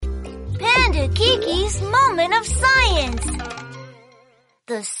to Kiki's Moment of Science.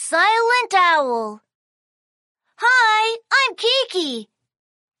 The Silent Owl. Hi, I'm Kiki.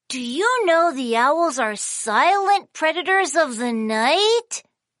 Do you know the owls are silent predators of the night?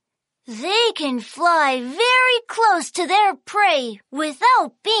 They can fly very close to their prey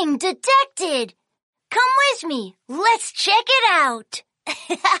without being detected. Come with me. Let's check it out.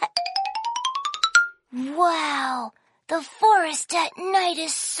 Wow, the forest at night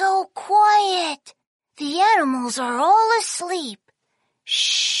is so quiet. The animals are all asleep.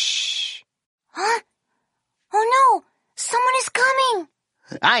 Shh. Huh? Oh no, someone is coming.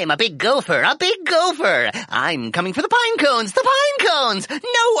 I'm a big gopher. I'm coming for the pine cones.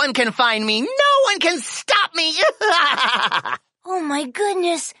 No one can find me. No one can stop me. Oh my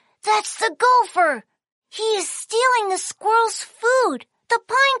goodness, that's the gopher. He is stealing the squirrel's food, the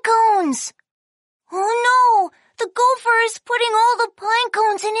pine cones. Oh no, the gopher is putting all the pine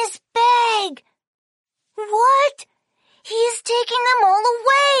cones in his bag. What? He is taking them all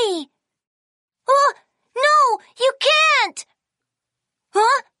away. Oh, no, you can't.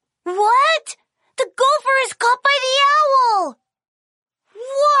 Huh? What? The gopher is caught by the owl.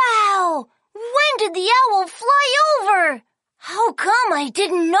 Wow! When did the owl fly over? How come I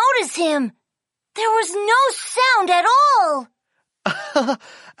didn't notice him? There was no sound at all.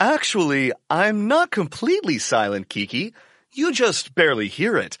 Actually, I'm not completely silent, Kiki. You just barely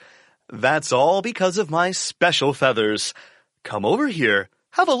hear it. That's all because of my special feathers. Come over here.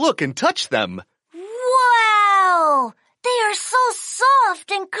 Have a look and touch them. Wow! They are so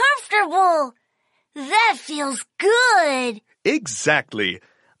soft and comfortable. That feels good. Exactly.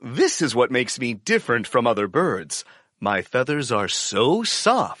 This is what makes me different from other birds. My feathers are so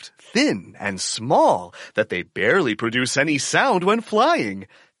soft, thin, and small that they barely produce any sound when flying.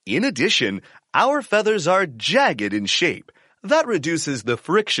 In addition, our feathers are jagged in shape. That reduces the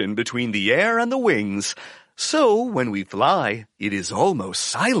friction between the air and the wings. So when we fly, it is almost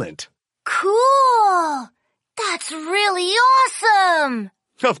silent. Cool! That's really awesome!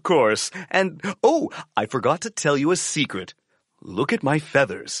 Of course. And, I forgot to tell you a secret. Look at my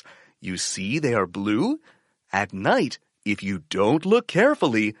feathers. You see they are blue? At night, if you don't look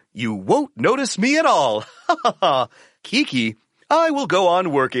carefully, you won't notice me at all. Kiki, I will go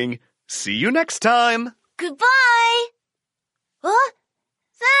on working. See you next time. Goodbye. Huh?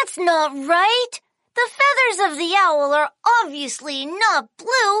 That's not right. The feathers of the owl are obviously not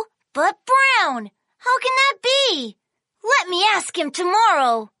blue, but brown. How can that be? Let me ask him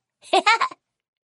tomorrow.